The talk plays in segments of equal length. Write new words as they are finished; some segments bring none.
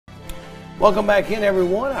Welcome back in,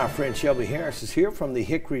 everyone. Our friend Shelby Harris is here from the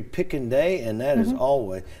Hickory Pick'N Day, and that is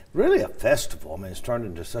always really a festival. I mean, it's turned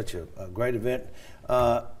into such a great event.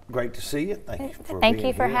 Great to see you. Thank you for being Thank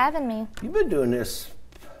you for having me. You've been doing this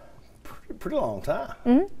pretty long time.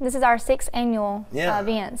 This is our 6th annual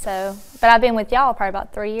event, but I've been with y'all probably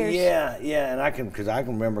about 3 years. Yeah, and because I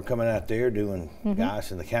can remember coming out there doing,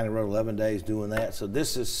 gosh, in the county road 11 days doing that. So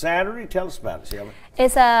this is Saturday. Tell us about it, Shelby.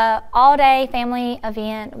 It's a all-day family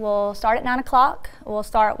event. We'll start at 9 o'clock. We'll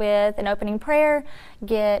start with an opening prayer,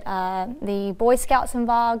 get the Boy Scouts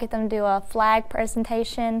involved, get them to do a flag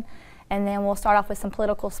presentation, and then we'll start off with some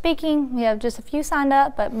political speaking. We have just a few signed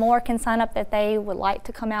up, but more can sign up that they would like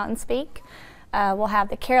to come out and speak. We'll have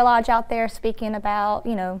the Care Lodge out there speaking about,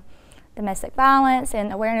 domestic violence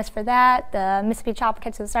and awareness for that. The Mississippi Child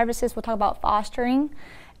Protective Services will talk about fostering.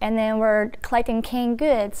 And then we're collecting canned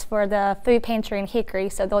goods for the food pantry in Hickory,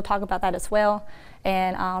 so they'll talk about that as well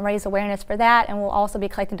and raise awareness for that. And we'll also be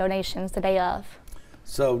collecting donations the day of.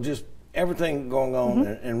 So just everything going on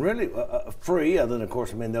and really free, other than, of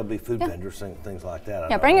course, I mean, there'll be food vendors and things like that.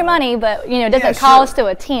 Yeah, bring your money, but, it doesn't cost to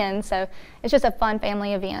attend, so it's just a fun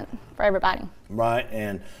family event for everybody. Right,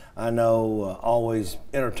 and I know always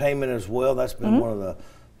entertainment as well. That's been one of the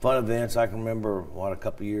fun events. I can remember, a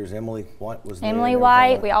couple of years, Emily White was there. Emily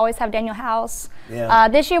White, we always have Daniel House. Yeah.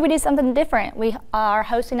 This year we did something different. We are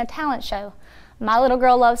hosting a talent show. My little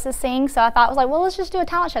girl loves to sing, so I thought, well, let's just do a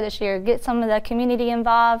talent show this year. Get some of the community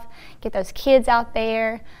involved, get those kids out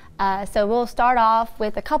there. So we'll start off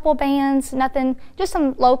with a couple bands, just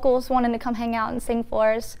some locals wanting to come hang out and sing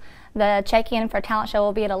for us. The check-in for talent show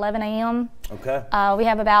will be at 11 a.m. Okay. We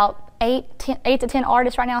have about 8 to 10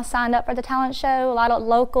 artists right now signed up for the talent show, a lot of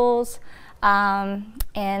locals,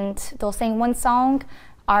 and they'll sing one song.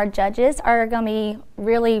 Our judges are going to be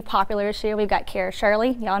really popular this year. We've got Kara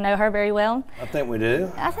Shirley. Y'all know her very well. I think we do.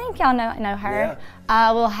 I think y'all know her.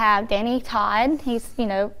 Yeah. We'll have Danny Todd. He's,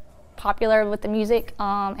 popular with the music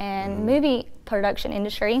and movie production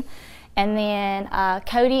industry. And then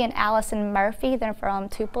Cody and Allison Murphy, they're from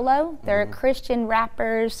Tupelo. They're Christian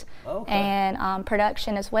rappers and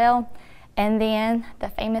production as well. And then the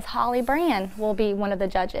famous Holly Brand will be one of the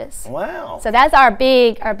judges. Wow. So that's our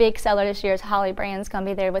big seller this year is Holly Brand's going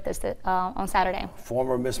to be there with us on Saturday.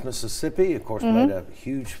 Former Miss Mississippi, of course, made a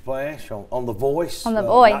huge splash on The Voice. On The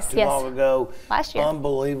Voice, not too long ago. Last year.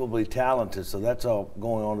 Unbelievably talented. So that's all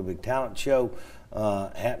going on, a big talent show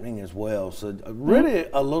happening as well. So really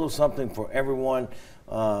a little something for everyone.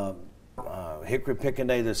 Hickory Pick'N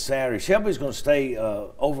Day this Saturday. Shelby's going to stay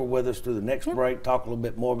over with us through the next break, talk a little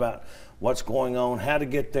bit more about what's going on, how to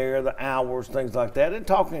get there, the hours, things like that, and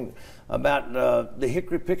talking about the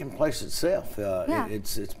Hickory Pick'N place itself.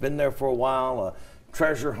 It's been there for a while.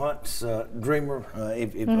 Treasure hunts, dreamer.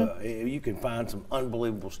 If you can find some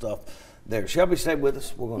unbelievable stuff there. Shelby, stay with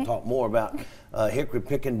us. We're going to talk more about Hickory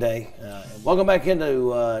Pick'N Day. Welcome back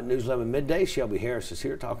into News 11 Midday. Shelby Harris is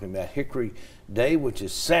here talking about Hickory Day, which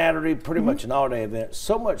is Saturday, pretty much an all-day event.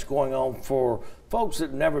 So much going on for folks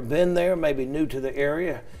that have never been there, maybe new to the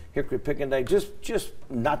area. Hickory Pick'N Day, just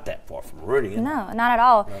not that far from Meridian. No, not at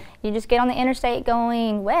all. No. You just get on the interstate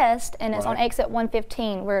going west, and it's on exit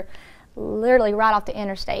 115. We're literally right off the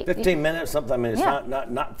interstate. 15 minutes, something. I mean, it's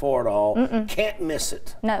not far at all. Can't miss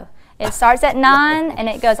it. No. It starts at 9 and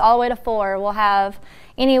it goes all the way to 4. We'll have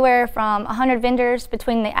anywhere from 100 vendors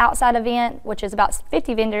between the outside event, which is about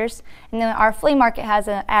 50 vendors, and then our flea market has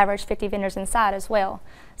an average 50 vendors inside as well.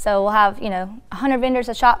 So we'll have 100 vendors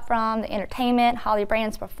to shop from, the entertainment, Holly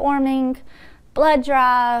Brand's performing, blood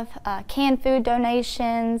drive, canned food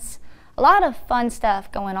donations, a lot of fun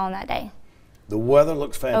stuff going on that day. The weather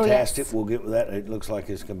looks fantastic. Oh, yes. We'll get with that. It looks like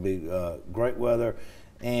it's going to be great weather.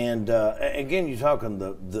 And again, you're talking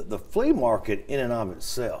the flea market in and of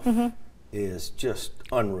itself is just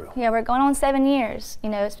unreal. Yeah, we're going on 7 years.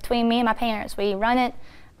 It's between me and my parents. We run it,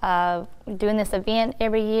 doing this event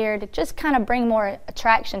every year to just kind of bring more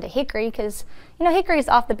attraction to Hickory because, Hickory's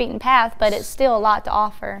off the beaten path, but it's still a lot to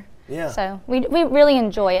offer. Yeah. So we really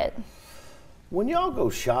enjoy it. When y'all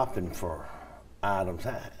go shopping for items,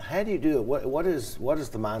 how do you do it? What is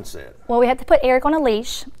the mindset? Well, we have to put Eric on a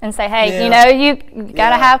leash and say, hey, you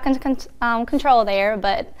gotta have control there.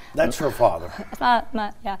 But that's her father.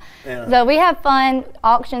 Yeah. So we have fun.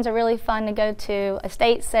 Auctions are really fun to go to.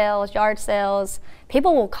 Estate sales, yard sales.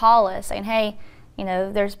 People will call us saying, hey,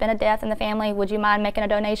 there's been a death in the family. Would you mind making a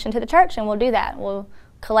donation to the church? And we'll do that. We'll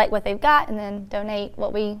collect what they've got and then donate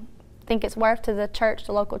what we think it's worth to the church,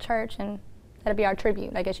 the local church, and that'll be our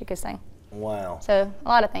tribute, I guess you could say. Wow. So a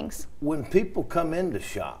lot of things. When people come in to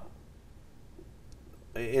shop,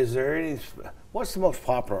 is there any, What's the most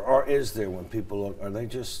popular, or is there when people look? Are they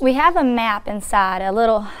just? We have a map inside, a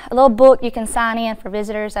little book you can sign in for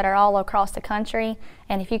visitors that are all across the country.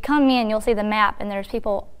 And if you come in, you'll see the map, and there's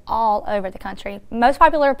people all over the country. Most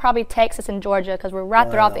popular are probably Texas and Georgia because we're right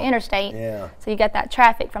throughout the interstate. Yeah. So you get that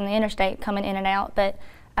traffic from the interstate coming in and out. But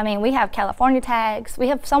I mean, we have California tags. We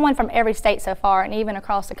have someone from every state so far, and even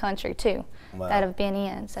across the country too, that have been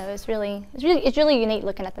in. So it's really unique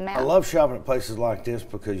looking at the map. I love shopping at places like this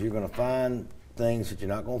because you're going to find things that you're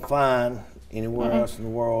not going to find anywhere else in the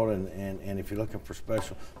world, and if you're looking for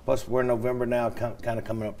special. Plus, we're in November now, kind of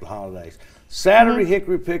coming up to the holidays. Saturday,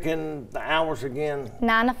 Hickory Pick'N, the hours again?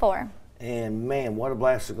 9 to 4. And man, what a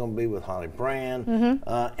blast it's going to be with Holly Brand.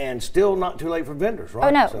 And still not too late for vendors, right? Oh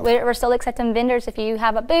no, So, we're still accepting vendors. If you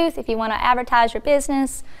have a booth, if you want to advertise your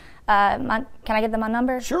business, can I give them my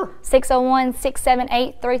number? Sure.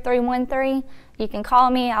 601-678-3313. You can call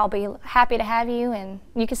me. I'll be happy to have you, and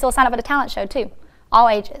you can still sign up for the talent show too, all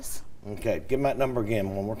ages. Okay, give me that number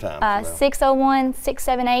again one more time.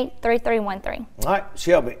 601-678-3313. All right,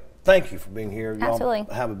 Shelby, thank you for being here. Absolutely.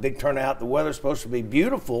 Y'all have a big turnout. The weather's supposed to be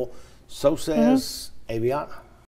beautiful, so says Aviana.